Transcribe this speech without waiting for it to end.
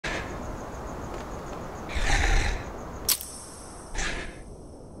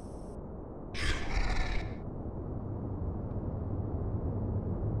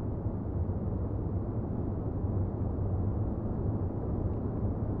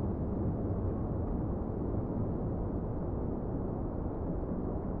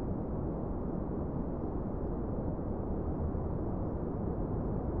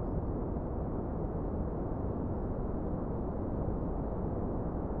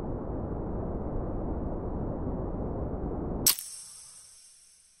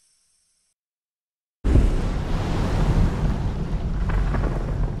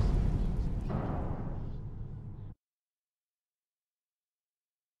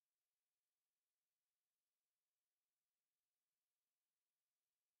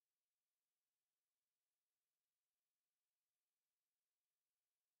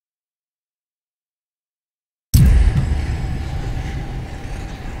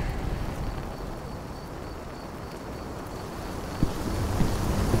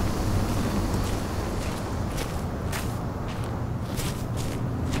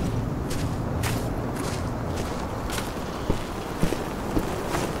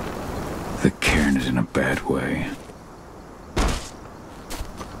The cairn is in a bad way.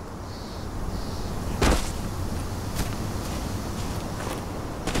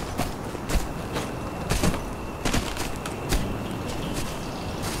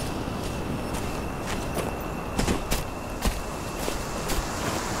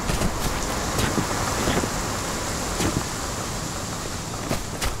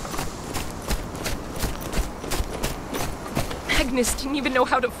 Magnus didn't even know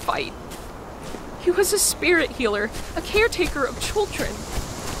how to fight. He was a spirit healer, a caretaker of children.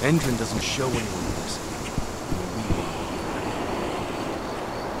 Endrin doesn't show anyone this.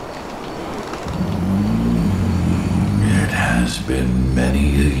 It has been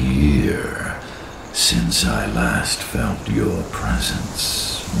many a year since I last felt your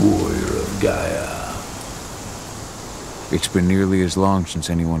presence, warrior of Gaia. It's been nearly as long since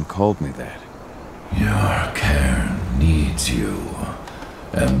anyone called me that. Your cairn needs you,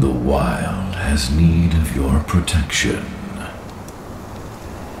 and the wild has need of your protection.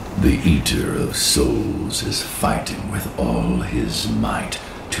 The Eater of Souls is fighting with all his might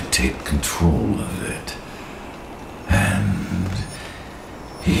to take control of it. And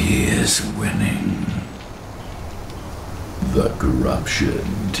he is winning. The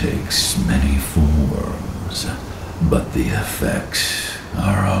corruption takes many forms, but the effects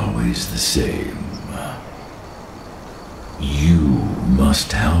are always the same. You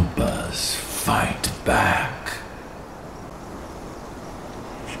must help us fight back.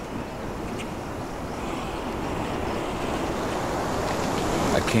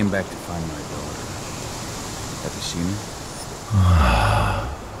 I came back to find my daughter. Have you seen her?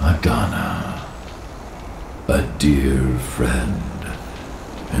 Adana, a dear friend,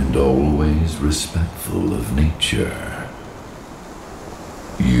 and always respectful of nature.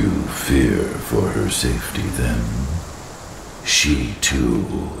 You fear for her safety, then? She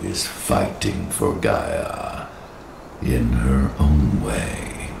too is fighting for Gaia in her own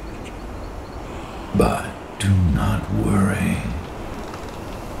way. But do not worry.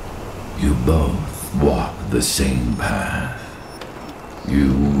 You both walk the same path.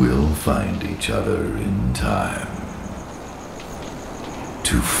 You will find each other in time.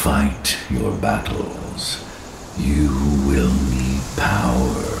 To fight your battles, you will need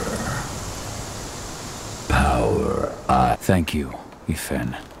power. Thank you,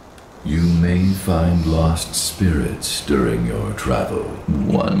 Ifen. You may find lost spirits during your travel.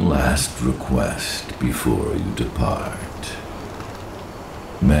 One last request before you depart.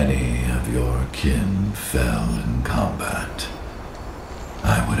 Many of your kin fell in combat.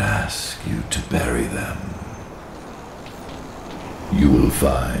 I would ask you to bury them. You will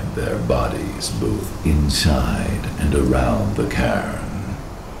find their bodies both inside and around the cairn.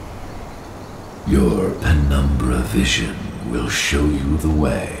 Your penumbra vision will show you the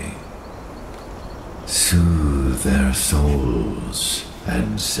way. Soothe their souls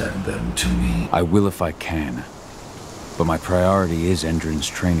and send them to me. I will if I can. But my priority is Endrin's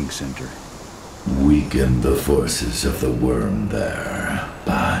training center. Weaken the forces of the worm there,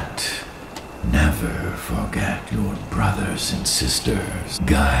 but never forget your brothers and sisters.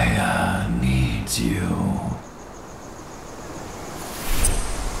 Gaia needs you.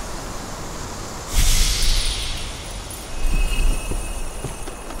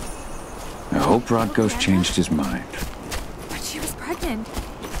 I hope Rodko's changed his mind. But she was pregnant.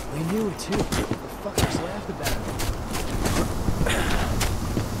 We knew it too. The fuckers laughed about it.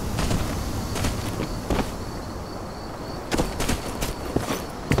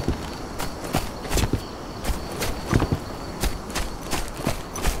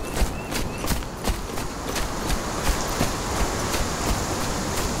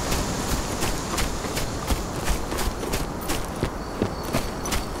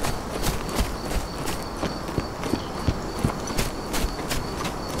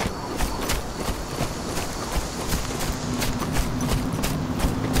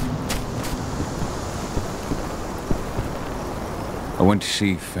 I went to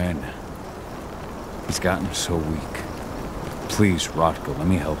see Fen. He's gotten so weak. Please, Rodko, let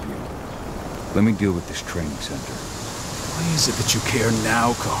me help you. Let me deal with this training center. Why is it that you care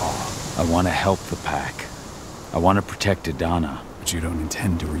now, Cahal? I want to help the pack. I want to protect Adana. But you don't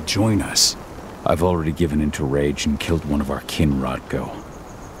intend to rejoin us. I've already given in to rage and killed one of our kin, Rodko.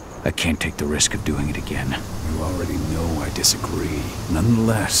 I can't take the risk of doing it again. You already know I disagree.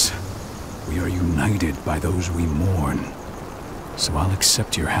 Nonetheless, we are united by those we mourn. So I'll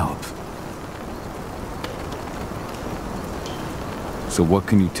accept your help. So what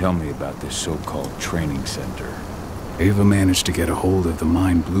can you tell me about this so-called training center? Ava managed to get a hold of the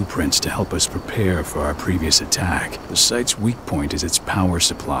mine blueprints to help us prepare for our previous attack. The site's weak point is its power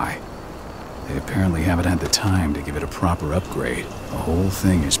supply. They apparently haven't had the time to give it a proper upgrade. The whole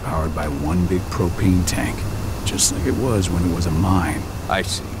thing is powered by one big propane tank, just like it was when it was a mine. I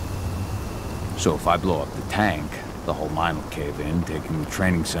see. So if I blow up the tank, the whole mine will cave in, taking the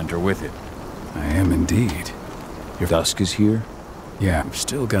training center with it. I am indeed. Your Dusk is here? Yeah, I've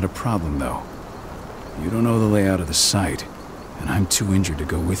still got a problem though. You don't know the layout of the site, and I'm too injured to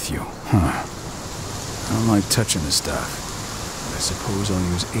go with you. Huh. I don't like touching the stuff. But I suppose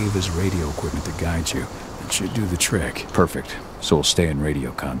I'll use Ava's radio equipment to guide you. It should do the trick. Perfect. So we'll stay in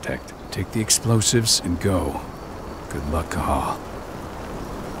radio contact. Take the explosives and go. Good luck, Cahal.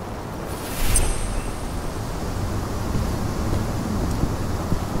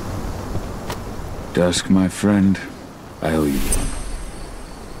 Dusk, my friend, I owe you one.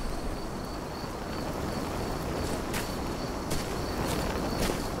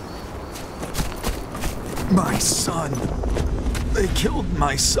 My son! They killed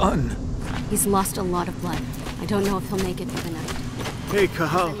my son! He's lost a lot of blood. I don't know if he'll make it through the night. Hey,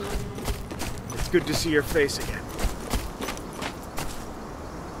 Cahal. It's good to see your face again.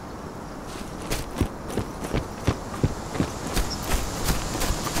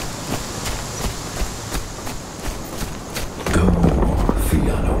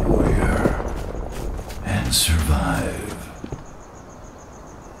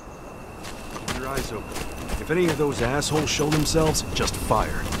 If any of those assholes show themselves, just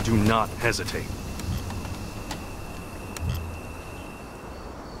fire. Do not hesitate.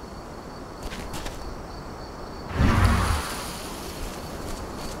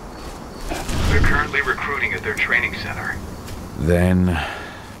 They're currently recruiting at their training center. Then,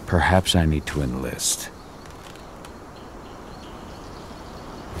 perhaps I need to enlist.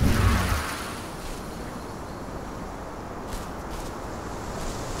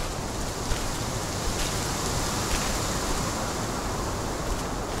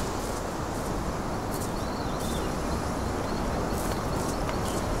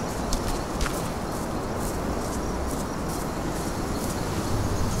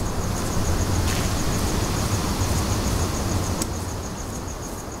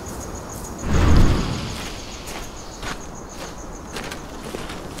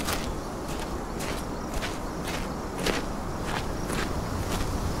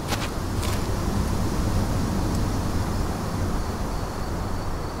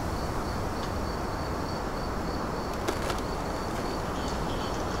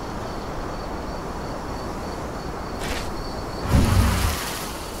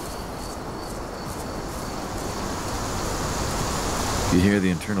 You hear the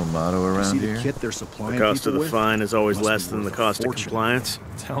internal motto around here? The kit they're supplying The cost of the with? fine is always Must less be than the worth a cost of fortune. compliance.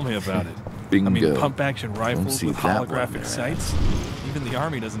 Tell me about it. Bingo. I mean, pump-action rifles see with that one holographic there. sights? Even the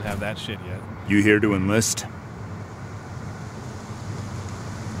Army doesn't have that shit yet. You here to enlist?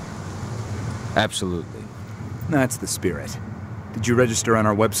 Absolutely. That's the spirit. Did you register on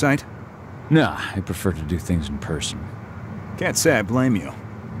our website? Nah, I prefer to do things in person. Can't say I blame you.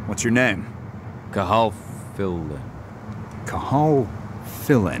 What's your name? Cahal Fillin. Cahal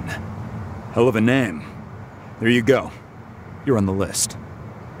Fillin. Hell of a name. There you go. You're on the list.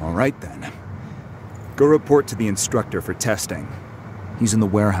 All right then. Go report to the instructor for testing. He's in the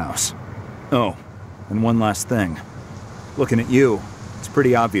warehouse. Oh, and one last thing. Looking at you, it's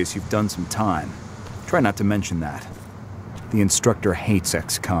pretty obvious you've done some time. Try not to mention that. The instructor hates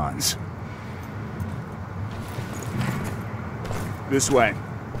ex-cons. This way.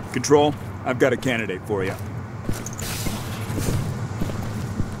 Control, I've got a candidate for you.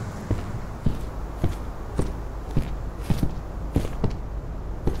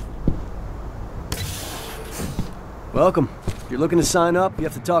 Welcome. If you're looking to sign up, you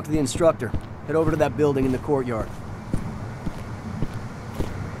have to talk to the instructor. Head over to that building in the courtyard.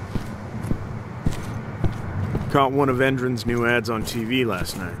 Caught one of Endron's new ads on TV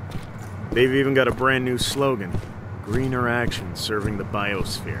last night. They've even got a brand new slogan. Greener action serving the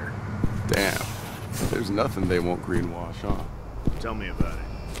biosphere. Damn. There's nothing they won't greenwash, huh? Tell me about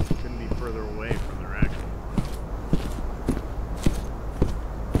it. Couldn't be further away from their action.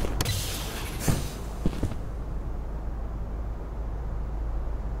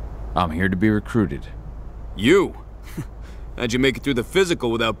 I'm here to be recruited. You? How'd you make it through the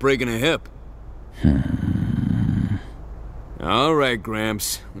physical without breaking a hip? All right,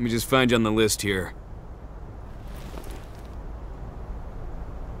 Gramps. Let me just find you on the list here.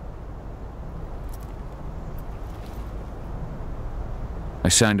 I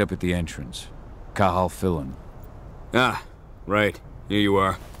signed up at the entrance. Cahal Fillin. Ah, right. Here you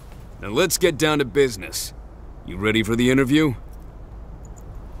are. Now let's get down to business. You ready for the interview?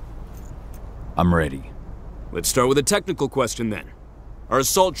 I'm ready. Let's start with a technical question then. Our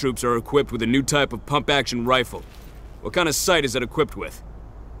assault troops are equipped with a new type of pump-action rifle. What kind of sight is it equipped with?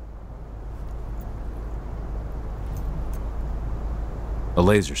 A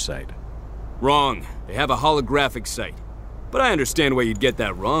laser sight. Wrong. They have a holographic sight. But I understand why you'd get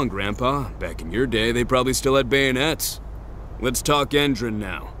that wrong, Grandpa. Back in your day, they probably still had bayonets. Let's talk Endron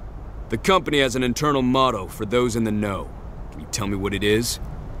now. The company has an internal motto for those in the know. Can you tell me what it is?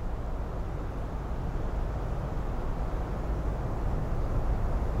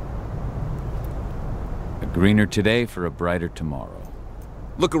 A greener today for a brighter tomorrow.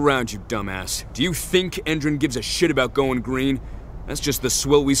 Look around you, dumbass. Do you think Endron gives a shit about going green? That's just the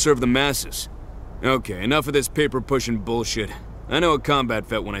swill we serve the masses. Okay, enough of this paper-pushing bullshit. I know a combat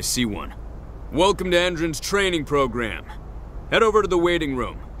vet when I see one. Welcome to Endron's training program. Head over to the waiting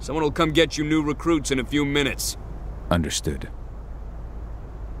room. Someone will come get you new recruits in a few minutes. Understood.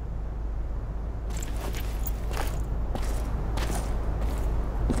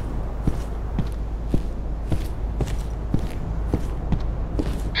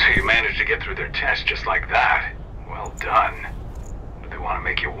 So you managed to get through their test just like that. Well done. But they want to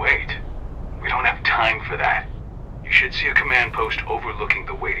make you wait. We don't have time for that. You should see a command post overlooking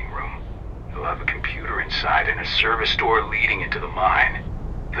the waiting room. It'll have a computer inside and a service door leading into the mine.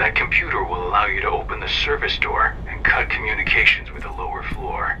 That computer will allow you to open the service door and cut communications with the lower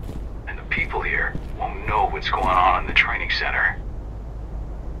floor. And the people here won't know what's going on in the training center.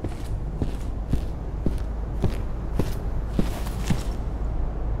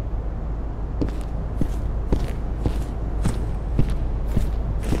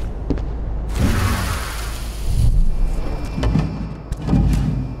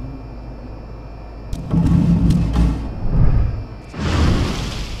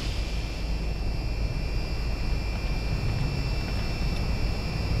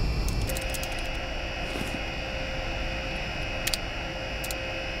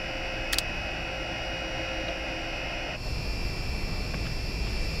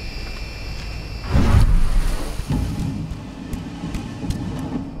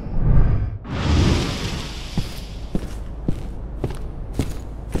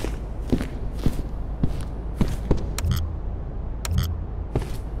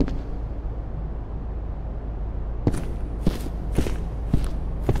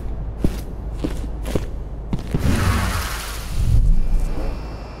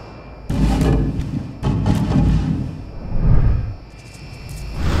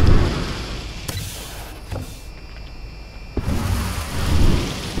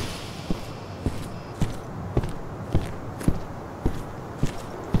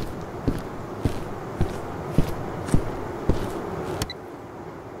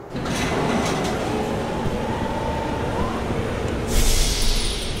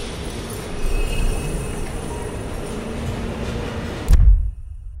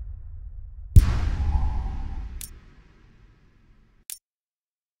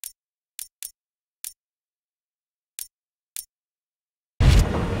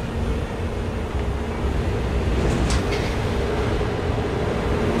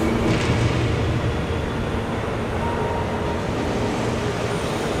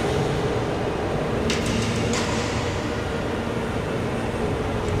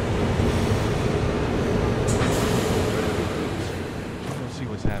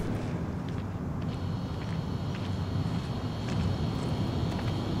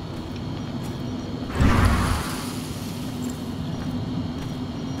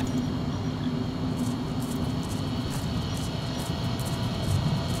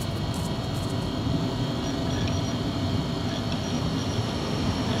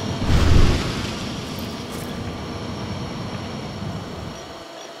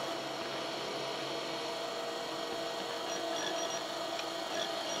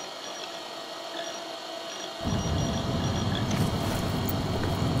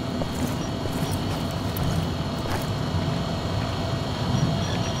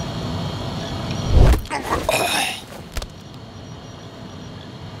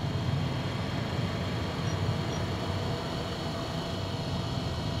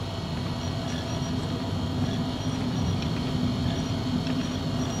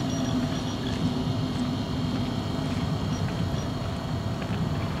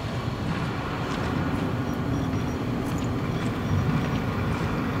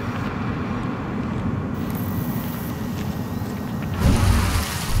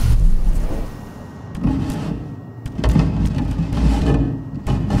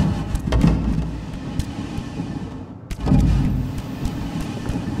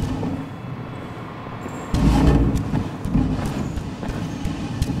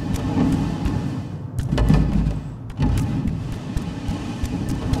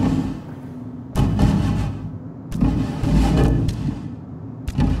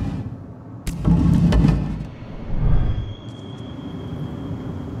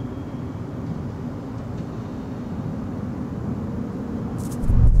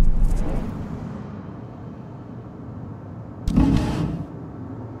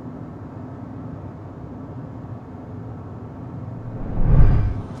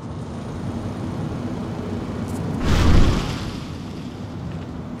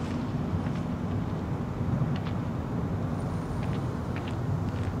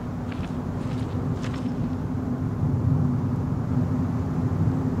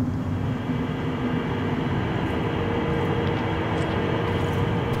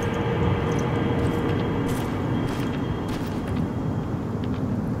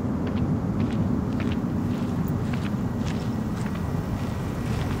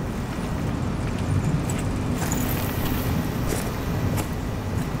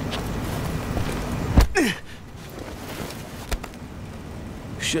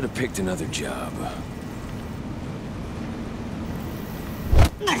 Should have picked another job.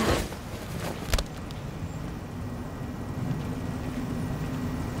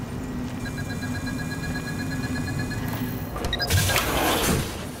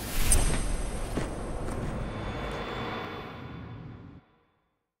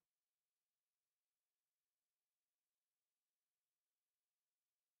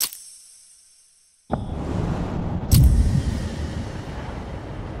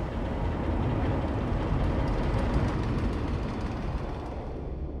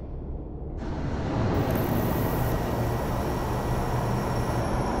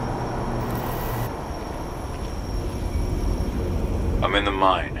 I'm in the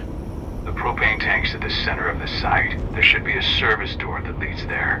mine. The propane tank's at the center of the site. There should be a service door that leads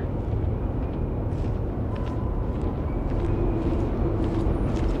there.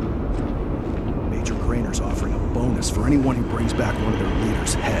 Major Grainer's offering a bonus for anyone who brings back one of their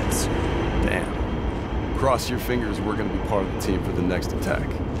leaders' heads. Damn. Cross your fingers we're gonna be part of the team for the next attack.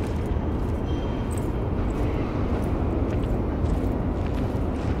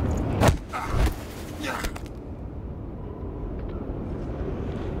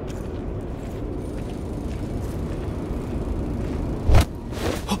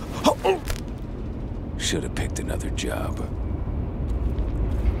 Should have picked another job.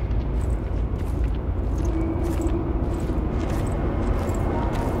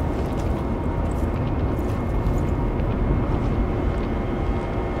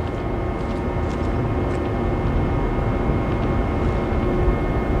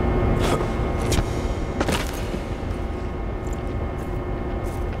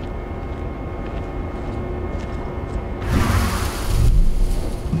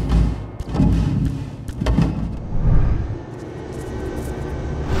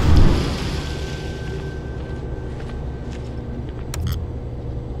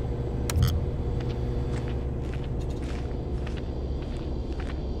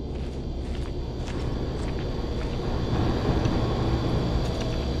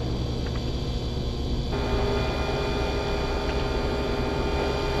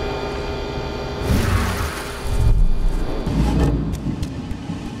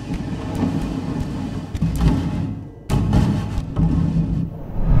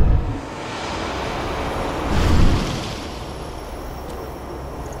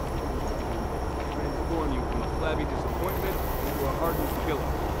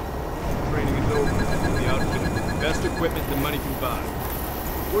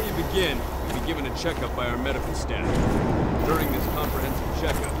 Checkup by our medical staff. During this comprehensive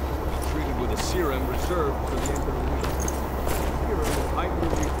checkup, we'll be treated with a serum reserved for the end of the week. Serum will heighten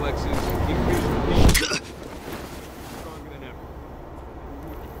your reflexes, increase your speed, stronger than ever.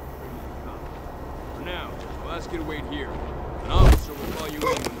 For now, I'll ask you to wait here. An officer will call you in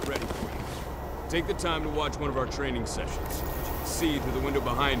when they're ready for you. Take the time to watch one of our training sessions, which you can see through the window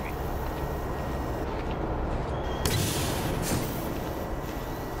behind me.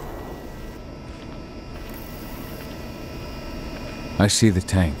 I see the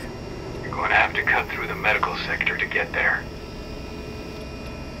tank. You're going to have to cut through the medical sector to get there.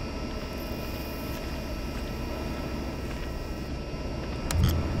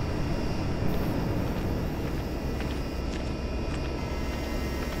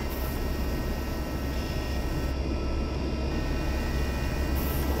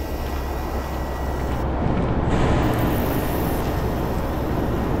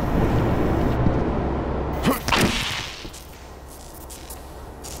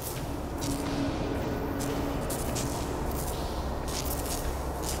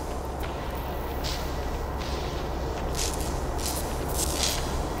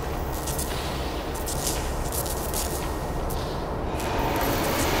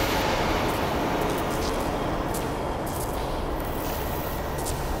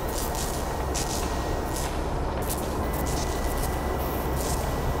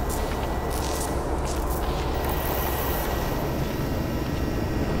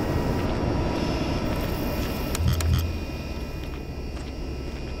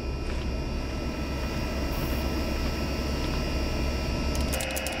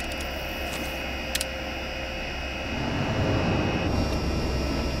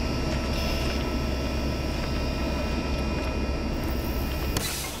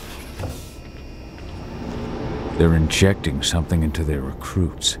 They're injecting something into their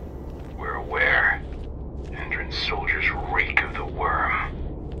recruits. We're aware. Endron's soldiers reek of the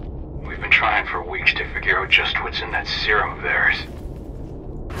worm. We've been trying for weeks to figure out just what's in that serum of theirs.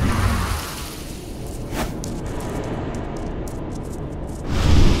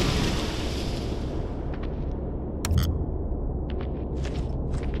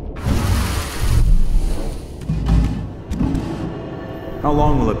 How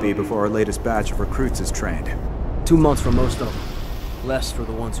long will it be before our latest batch of recruits is trained? 2 months for most of them. Less for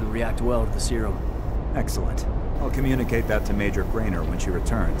the ones who react well to the serum. Excellent. I'll communicate that to Major Grainer when she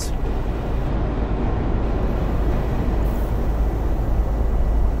returns.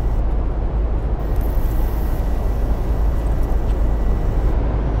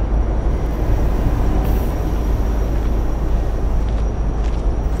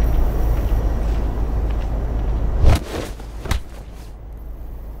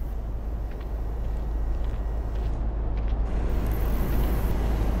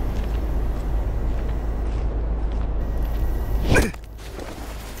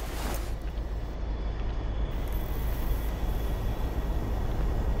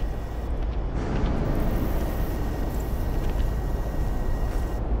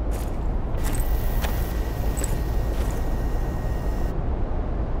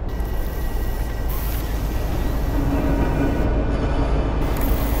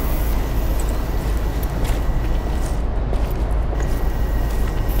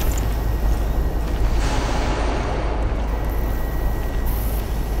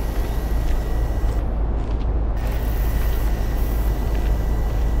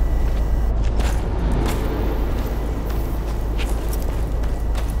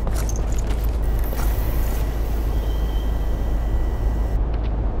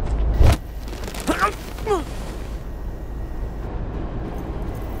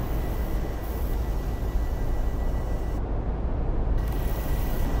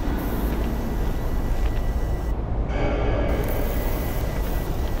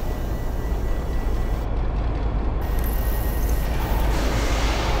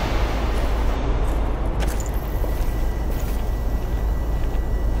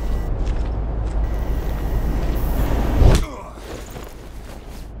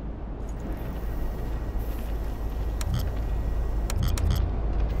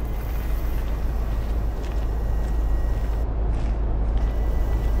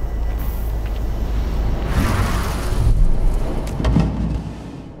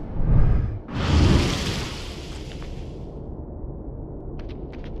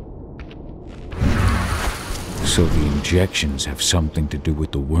 So the injections have something to do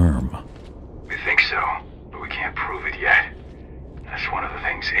with the worm. We think so, but we can't prove it yet. That's one of the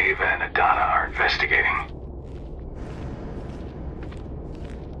things Ava and Adana are investigating.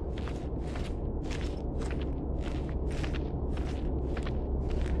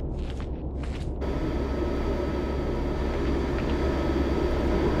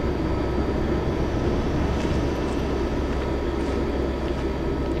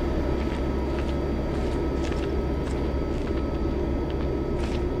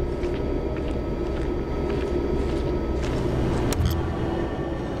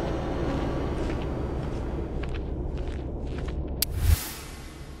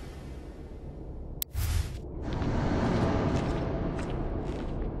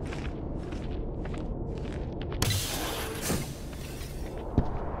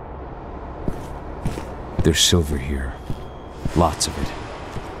 There's silver here. Lots of it.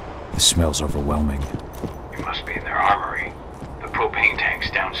 The smell's overwhelming. You must be in their armory. The propane tank's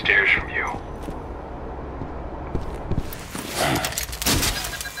downstairs from you.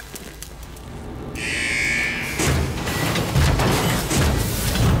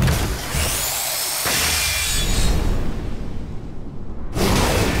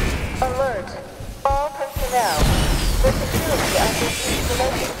 Alert. All personnel. The security of this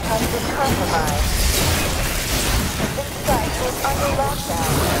installation has been compromised. This site is under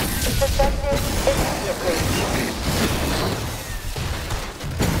lockdown. Suspended immediately.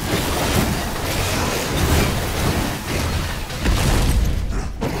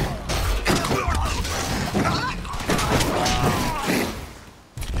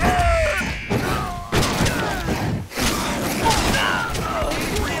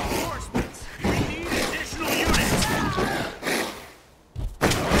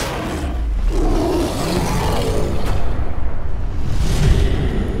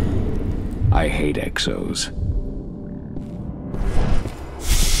 I hate exos.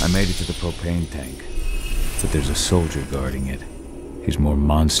 I made it to the propane tank, but there's a soldier guarding it. He's more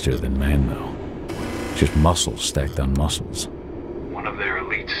monster than man, though. Just muscles stacked on muscles. One of their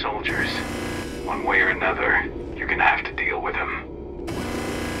elite soldiers. One way or another, you're gonna have to deal with him.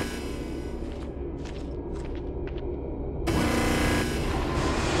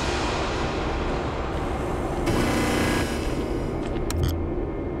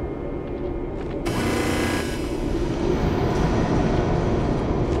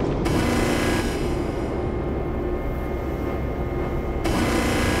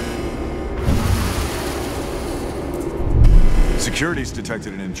 Security's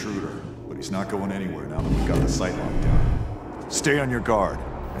detected an intruder, but he's not going anywhere now that we've got the site locked down. Stay on your guard,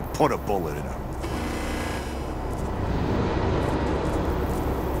 and put a bullet in him.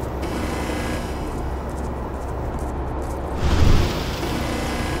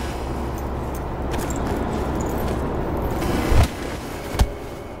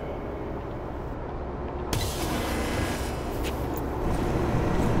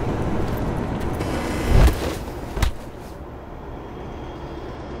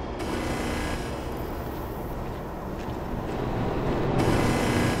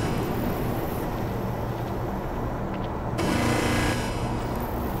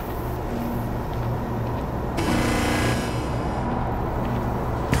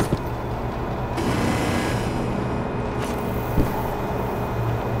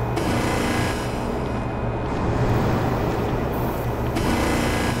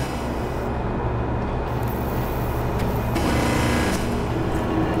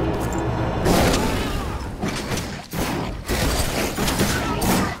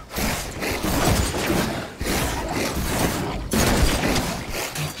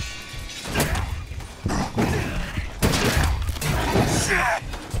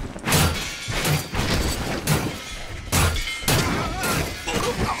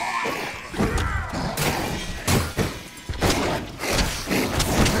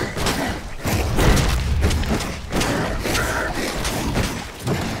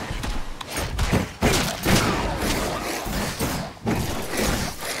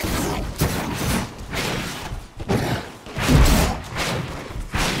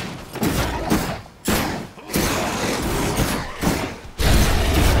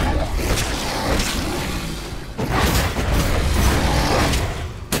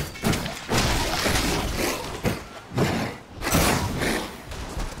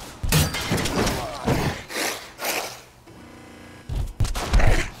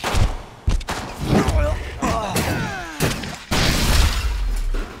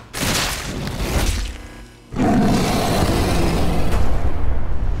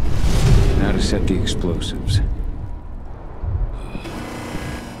 Set the explosives.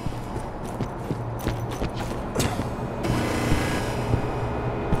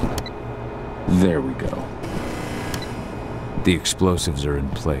 There we go. The explosives are in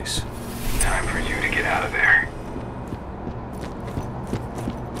place. Time for you to get out of there.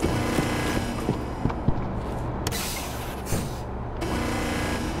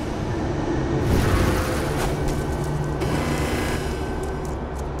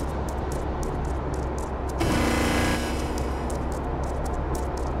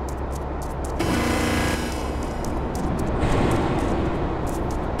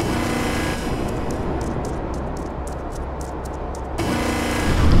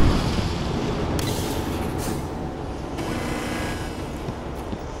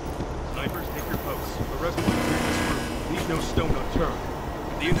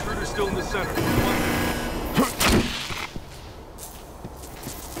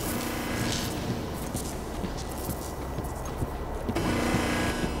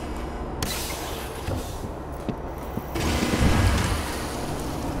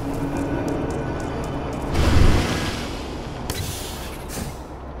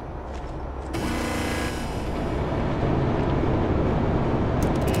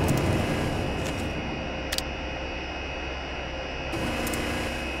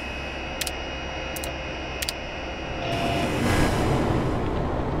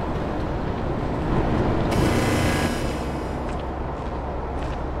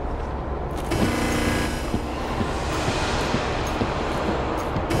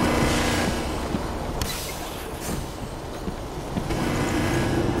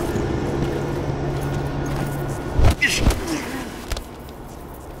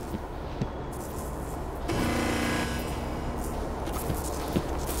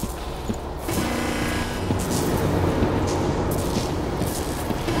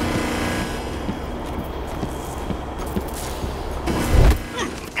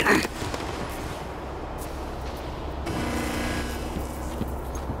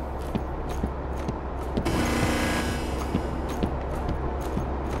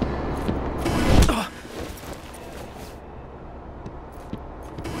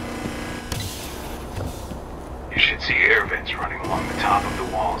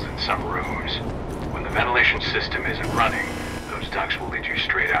 System isn't running, those ducts will lead you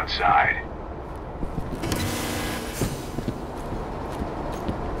straight outside.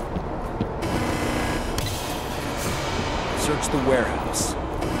 Search the warehouse.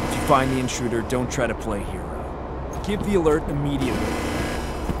 If you find the intruder, don't try to play hero. Give the alert immediately.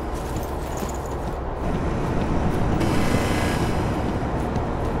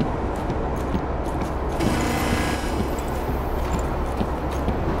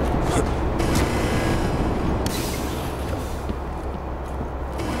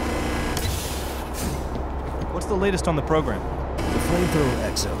 latest on the program? The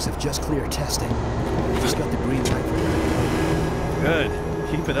flamethrower exos have just cleared testing. Just got the green light for it.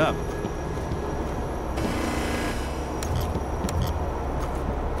 Good. Keep it up.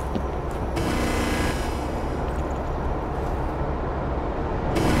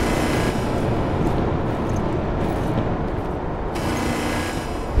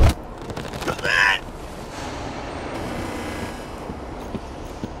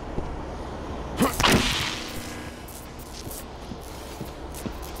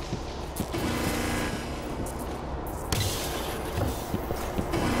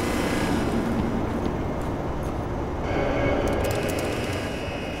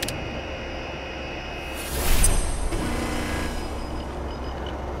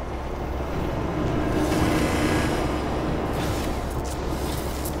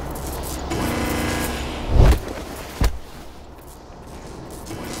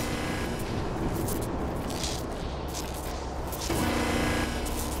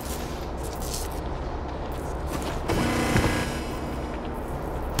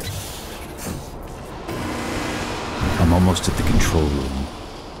 I'm almost at the control room.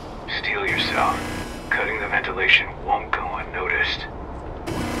 Steel yourself. Cutting the ventilation won't go unnoticed.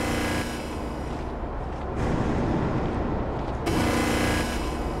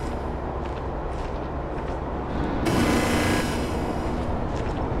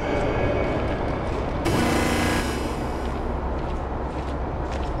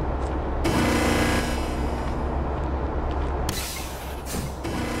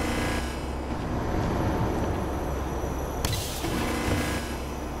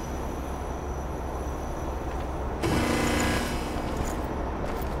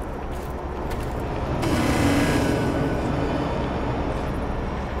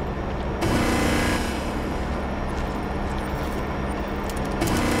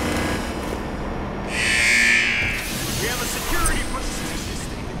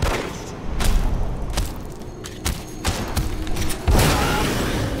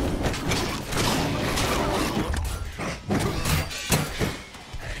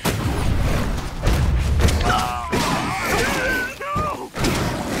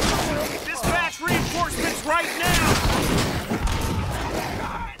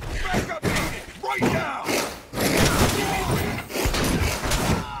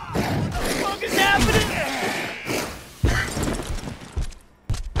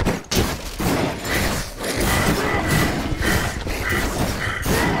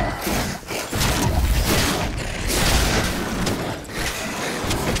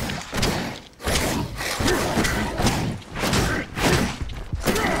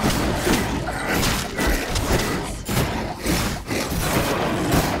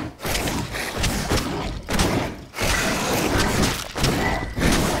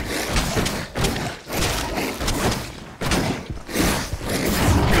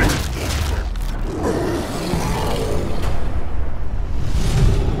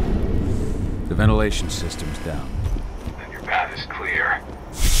 The ventilation system's down. Then your path is clear.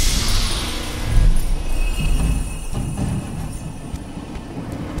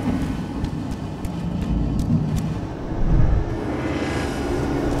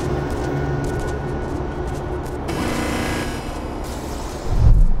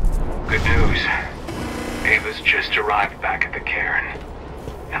 Good news. Ava's just arrived back at the cairn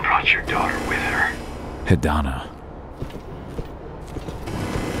and brought your daughter with her. Hedana.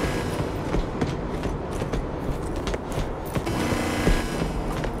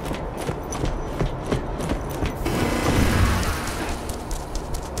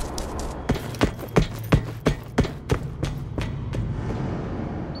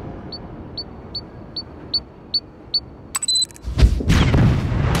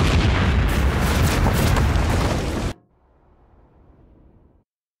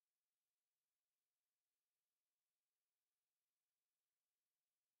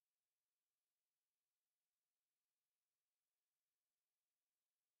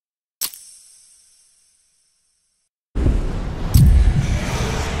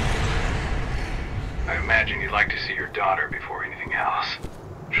 I imagine you'd like to see your daughter before anything else.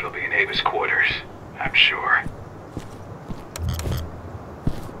 She'll be in Ava's quarters, I'm sure.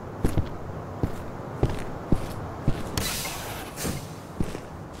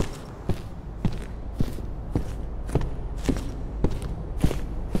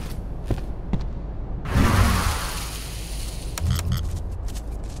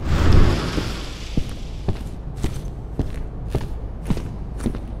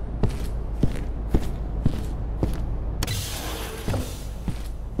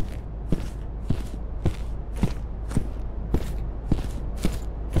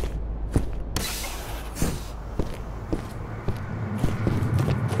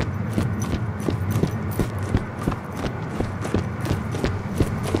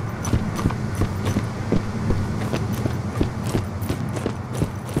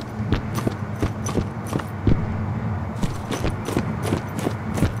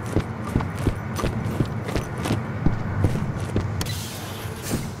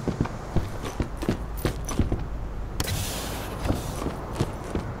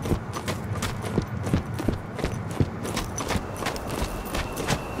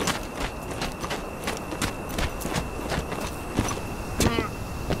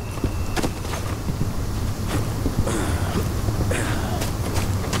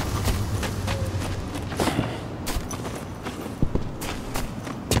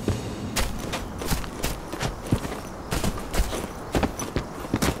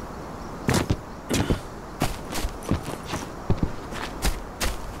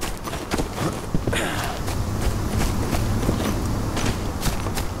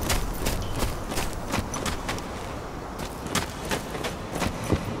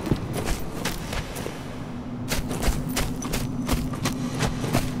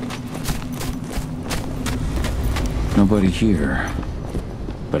 Nobody here,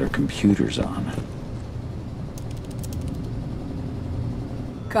 but our computer's on.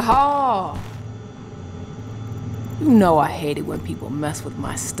 Cahal! You know I hate it when people mess with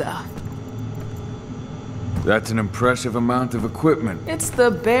my stuff. That's an impressive amount of equipment. It's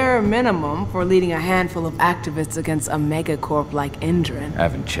the bare minimum for leading a handful of activists against a megacorp like Endrin.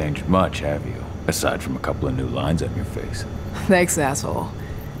 Haven't changed much, have you? Aside from a couple of new lines on your face. Thanks, asshole.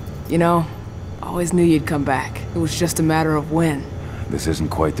 You know, I always knew you'd come back. It was just a matter of when. This isn't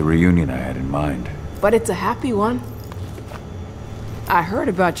quite the reunion I had in mind. But it's a happy one. I heard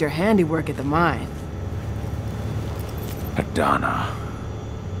about your handiwork at the mine. Adana.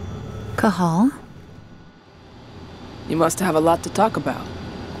 Cahal? You must have a lot to talk about.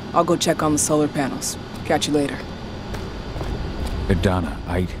 I'll go check on the solar panels. Catch you later. Adana,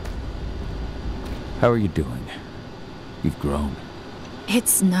 how are you doing? You've grown.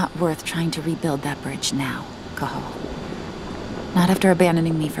 It's not worth trying to rebuild that bridge now, Cahal. Not after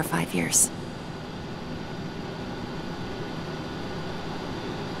abandoning me for 5 years.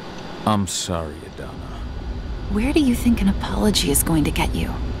 I'm sorry, Adana. Where do you think an apology is going to get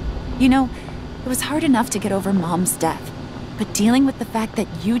you? You know, it was hard enough to get over Mom's death, but dealing with the fact that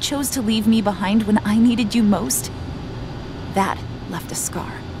you chose to leave me behind when I needed you most, that left a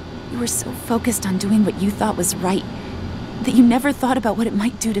scar. You were so focused on doing what you thought was right that you never thought about what it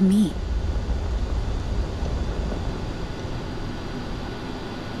might do to me.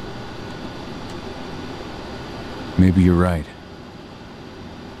 Maybe you're right.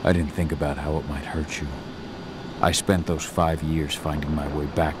 I didn't think about how it might hurt you. I spent those 5 years finding my way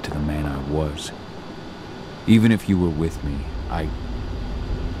back to the man I was. Even if you were with me, I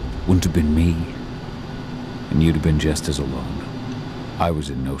wouldn't have been me. And you'd have been just as alone. I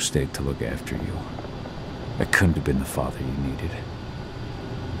was in no state to look after you. I couldn't have been the father you needed.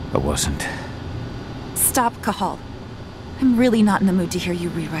 I wasn't. Stop, Cahal. I'm really not in the mood to hear you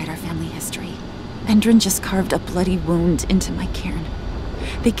rewrite our family history. Endrin just carved a bloody wound into my cairn.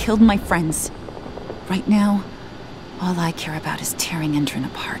 They killed my friends. Right now, all I care about is tearing Endrin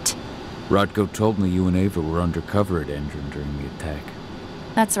apart. Rodko told me you and Ava were undercover at Endrin during the attack.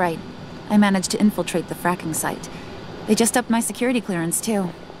 That's right. I managed to infiltrate the fracking site. They just upped my security clearance,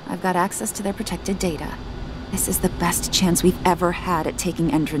 too. I've got access to their protected data. This is the best chance we've ever had at taking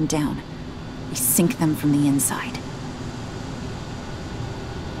Endrin down. We sink them from the inside.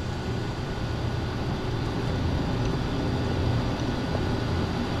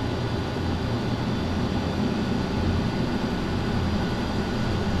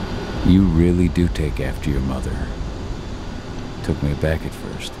 You really do take after your mother. Took me aback at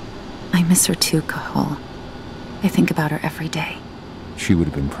first. I miss her too, Cahal. I think about her every day. She would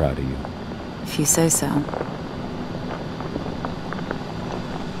have been proud of you. If you say so.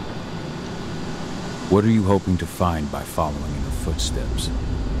 What are you hoping to find by following in her footsteps?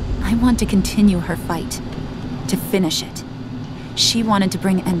 I want to continue her fight. To finish it. She wanted to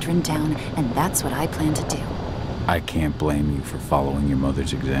bring Endrin down, and that's what I plan to do. I can't blame you for following your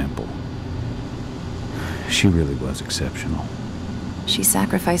mother's example. She really was exceptional. She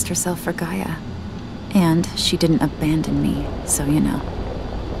sacrificed herself for Gaia. And she didn't abandon me, so you know.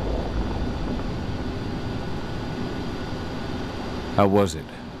 How was it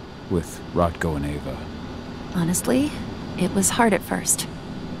with Rodko and Ava? Honestly, it was hard at first.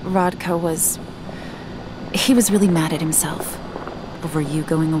 Rodko was... he was really mad at himself. Over you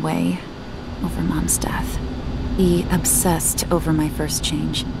going away. Over Mom's death. He obsessed over my first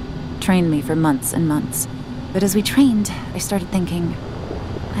change. Trained me for months and months. But as we trained, I started thinking,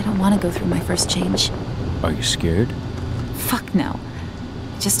 I don't want to go through my first change. Are you scared? Fuck no.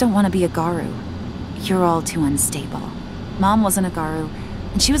 I just don't want to be a Garu. You're all too unstable. Mom wasn't a Garu,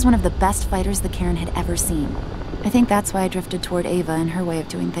 and she was one of the best fighters the Cairn had ever seen. I think that's why I drifted toward Ava and her way of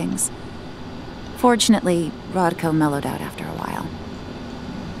doing things. Fortunately, Rodko mellowed out after a while.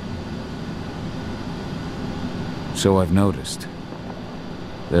 So I've noticed.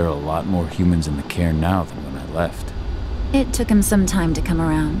 There are a lot more humans in the Cairn now than when I left. It took him some time to come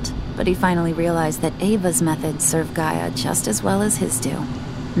around, but he finally realized that Ava's methods serve Gaia just as well as his do.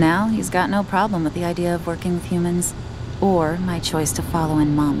 Now he's got no problem with the idea of working with humans, or my choice to follow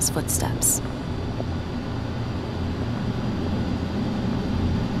in Mom's footsteps.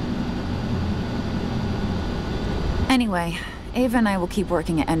 Anyway, Ava and I will keep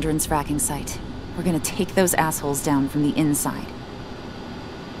working at Endrin's fracking site. We're gonna take those assholes down from the inside.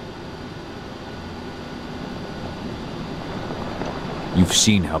 You've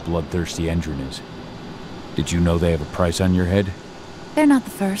seen how bloodthirsty Endrin is. Did you know they have a price on your head? They're not the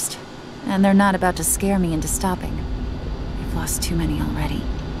first, and they're not about to scare me into stopping. We've lost too many already.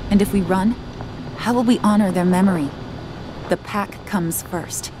 And if we run, how will we honor their memory? The pack comes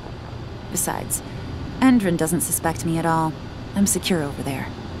first. Besides, Endrin doesn't suspect me at all. I'm secure over there.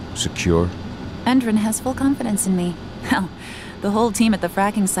 Secure? Endrin has full confidence in me. Hell, the whole team at the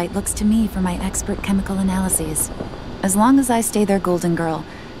fracking site looks to me for my expert chemical analyses. As long as I stay their golden girl,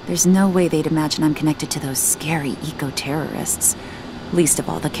 there's no way they'd imagine I'm connected to those scary eco-terrorists. Least of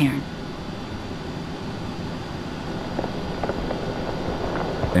all the Cairn.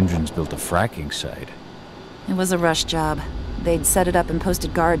 Endrin's built a fracking site. It was a rush job. They'd set it up and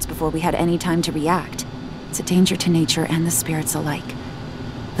posted guards before we had any time to react. It's a danger to nature and the spirits alike.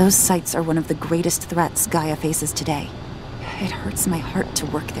 Those sites are one of the greatest threats Gaia faces today. It hurts my heart to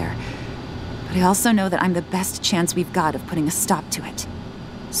work there. But I also know that I'm the best chance we've got of putting a stop to it.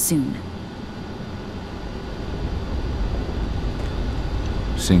 Soon.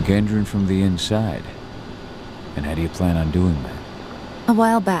 Sink Endrin from the inside. And how do you plan on doing that? A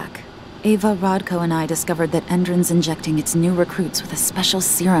while back, Ava, Rodko, and I discovered that Endrin's injecting its new recruits with a special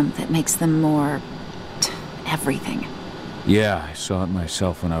serum that makes them more... everything. Yeah, I saw it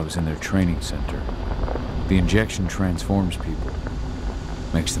myself when I was in their training center. The injection transforms people.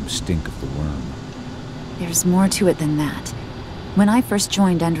 Makes them stink of the worm. There's more to it than that. When I first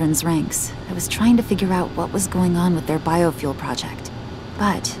joined Endrin's ranks, I was trying to figure out what was going on with their biofuel project.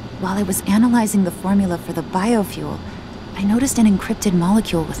 But while I was analyzing the formula for the biofuel, I noticed an encrypted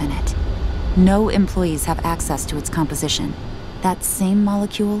molecule within it. No employees have access to its composition. That same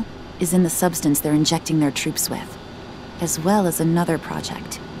molecule is in the substance they're injecting their troops with, as well as another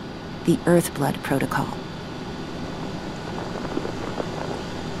project, the EarthBlood protocol.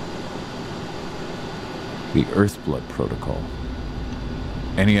 The EarthBlood protocol.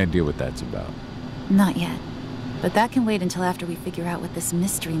 Any idea what that's about? Not yet. But that can wait until after we figure out what this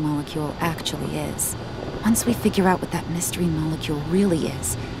mystery molecule actually is. Once we figure out what that mystery molecule really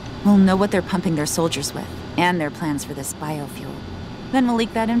is, we'll know what they're pumping their soldiers with, and their plans for this biofuel. Then we'll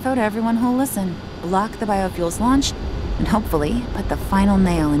leak that info to everyone who'll listen, block the biofuel's launch, and hopefully put the final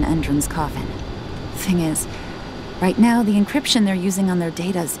nail in Endrin's coffin. Thing is, right now the encryption they're using on their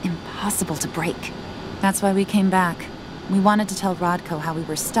data's impossible to break. That's why we came back. We wanted to tell Rodko how we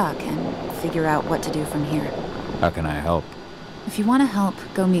were stuck and figure out what to do from here. How can I help? If you want to help,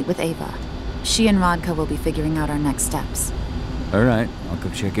 go meet with Ava. She and Rodko will be figuring out our next steps. All right, I'll go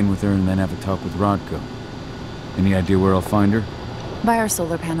check in with her and then have a talk with Rodko. Any idea where I'll find her? By our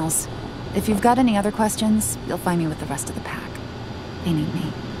solar panels. If you've got any other questions, you'll find me with the rest of the pack. They need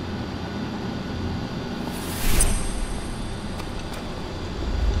me.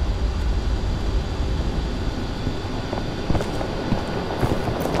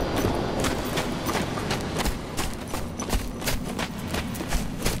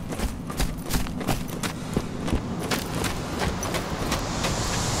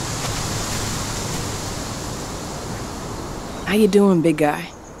 How you doing, big guy?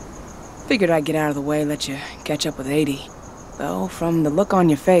 Figured I'd get out of the way, let you catch up with 80. Though, from the look on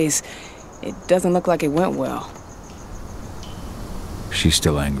your face, it doesn't look like it went well. She's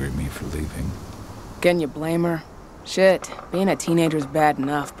still angry at me for leaving. Can you blame her? Shit, being a teenager's bad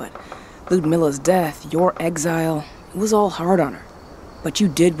enough, but Ludmilla's death, your exile, it was all hard on her. But you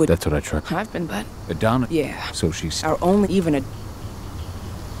did what— That's what I tried. I've been, but— Adana? Yeah. So she's— Our only even a—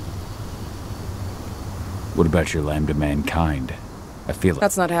 What about your lambda mankind? I feel it.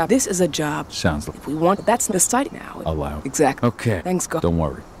 That's not how— This is a job. Sounds like— If we want— That's the site now. Allow. Exactly. Okay. Thanks, God. Don't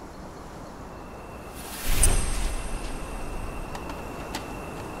worry.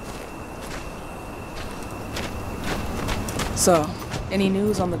 So, any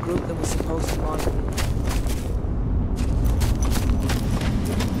news on the group that was supposed to launch?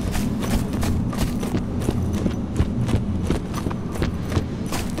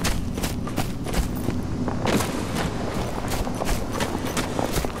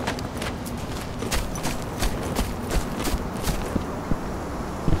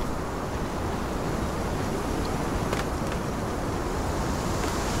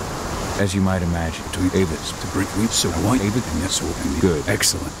 As you might imagine, Ava's to bring me so white. Ava, and that's what I need. Good.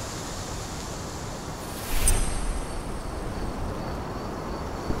 Excellent.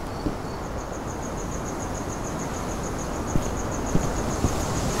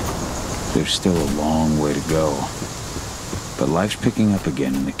 There's still a long way to go. But life's picking up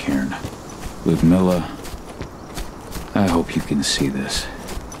again in the cairn. Ludmilla, I hope you can see this,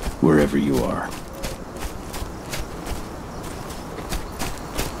 wherever you are.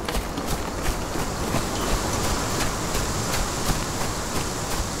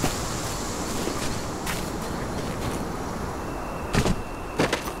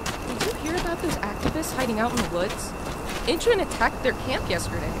 Hiding out in the woods. Endrin attacked their camp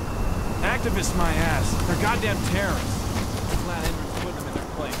yesterday. Activists, my ass. They're goddamn terrorists. glad Endron's putting them in their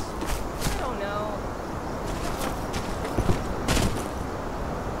place. I don't know.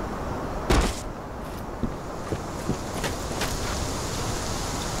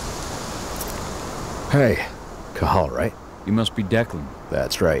 Hey, Kahal, right? You must be Declan.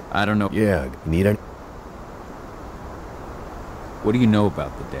 That's right. I don't know. Yeah, need any... What do you know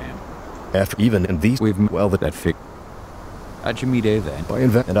about the dam? After even in these... Well, that fig... How'd you meet Ava? By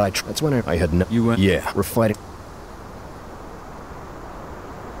and that's when I had no... You went... Yeah, we're fighting...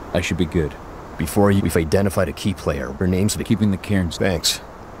 I should be good. Before we've identified a key player. Her name's... Keeping the cairns. Thanks.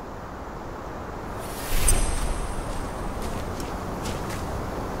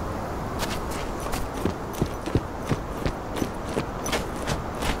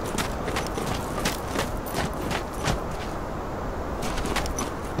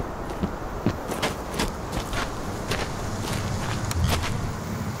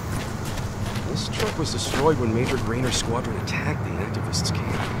 Was destroyed when Major Grainer's squadron attacked the activists'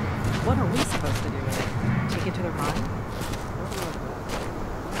 camp. What are we supposed to do with it? Take it to the run?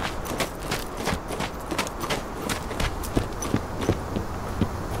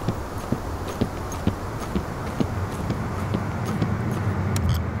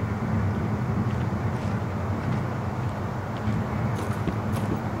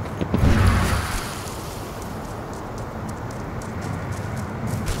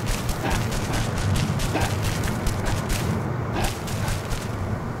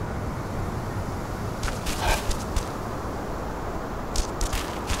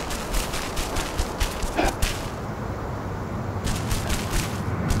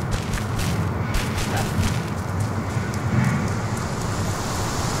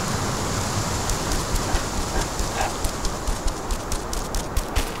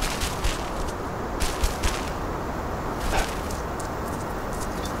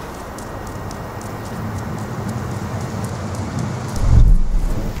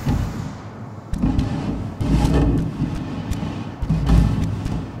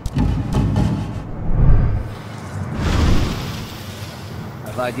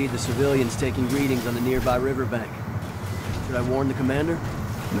 ID'd the civilians taking readings on the nearby riverbank. Should I warn the commander?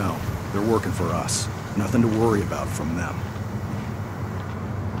 No, they're working for us. Nothing to worry about from them.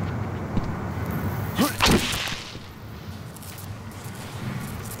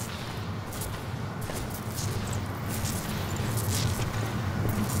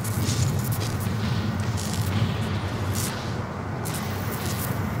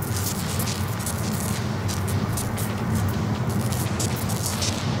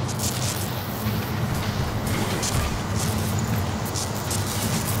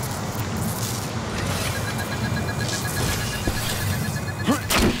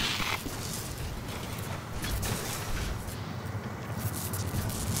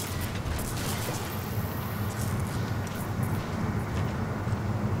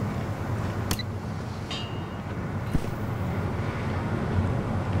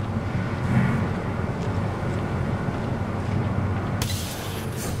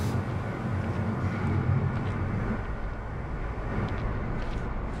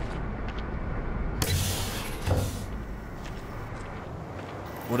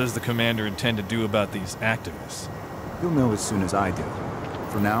 What does the commander intend to do about these activists? You'll know as soon as I do.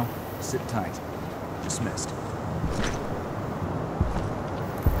 For now, sit tight. Dismissed.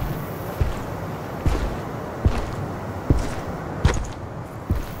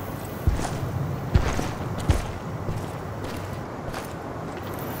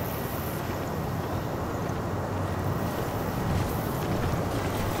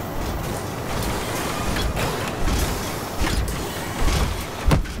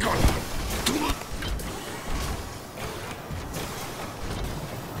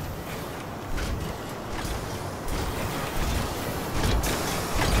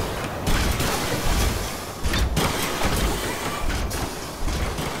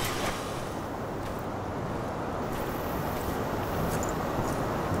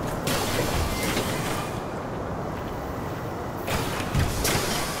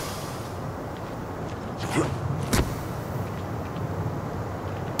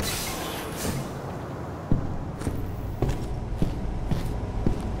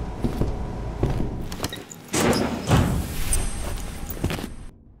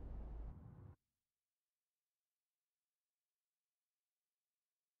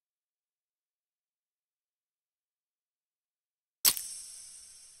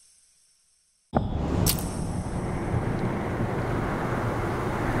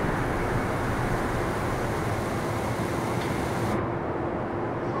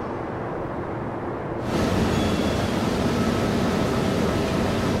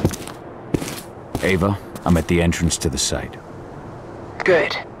 Ava, I'm at the entrance to the site.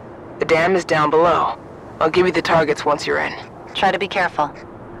 Good. The dam is down below. I'll give you the targets once you're in. Try to be careful.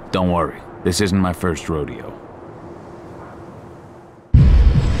 Don't worry. This isn't my first rodeo.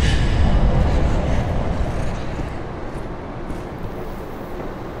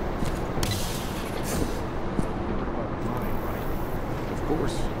 Of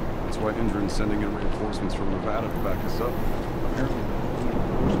course. That's why Endron's sending in reinforcements from Nevada to back us up. Apparently.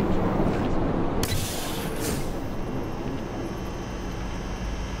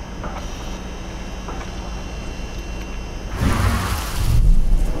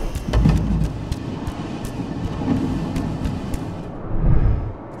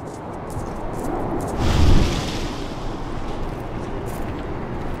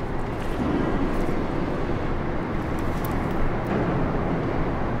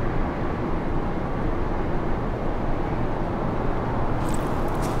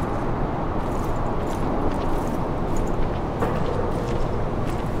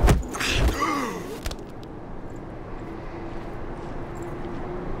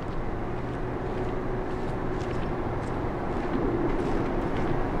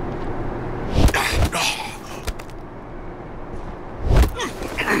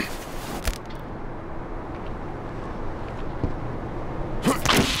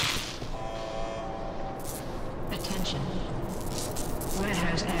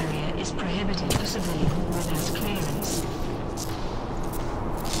 Warehouse area is prohibited for civilian without clearance.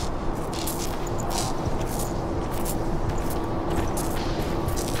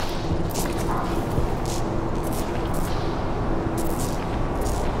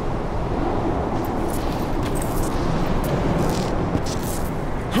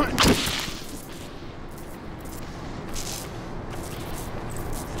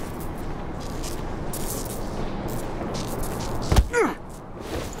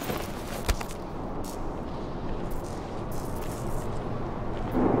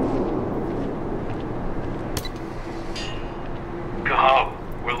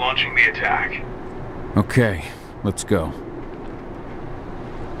 We're launching the attack. Okay, let's go.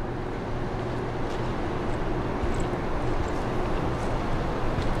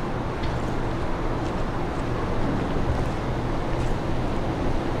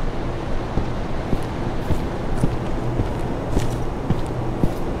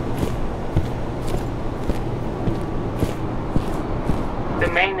 The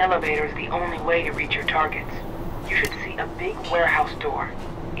main elevator is the only way to reach your targets. You should see a big warehouse door.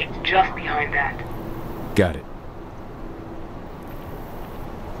 It's just behind that. Got it.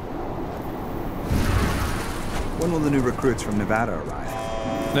 When will the new recruits from Nevada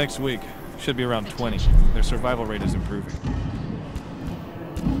arrive? Next week. Should be around 20. Their survival rate is improving.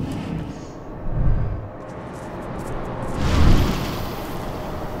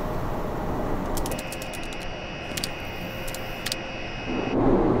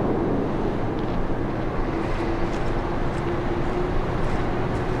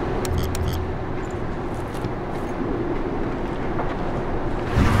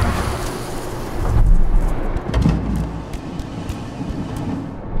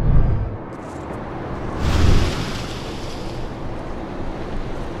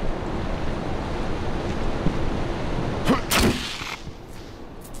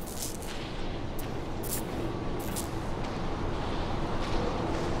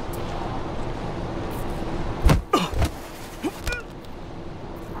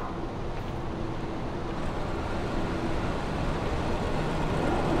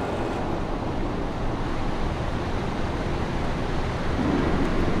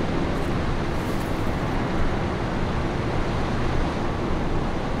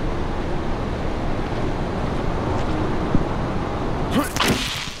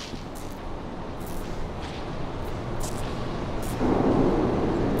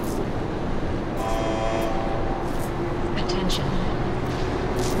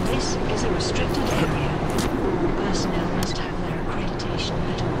 This is a restricted area. All personnel must have their accreditation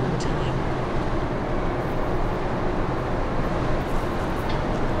at all times.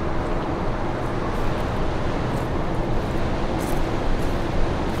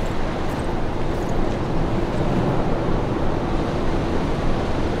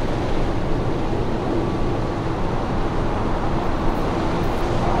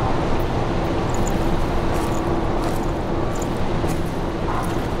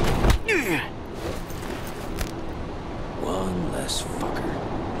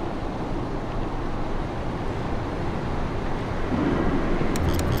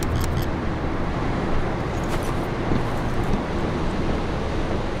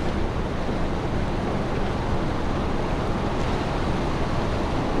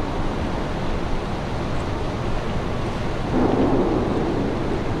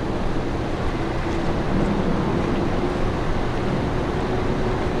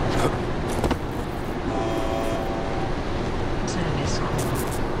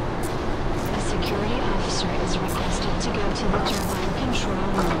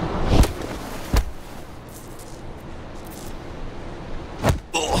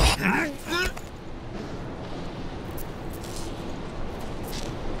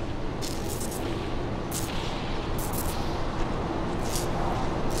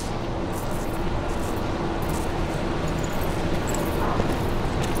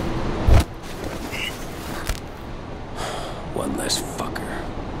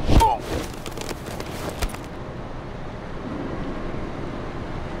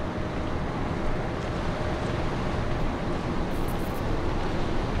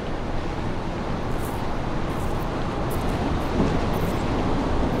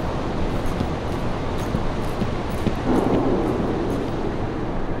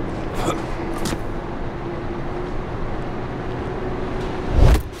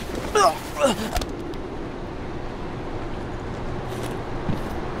 Ugh.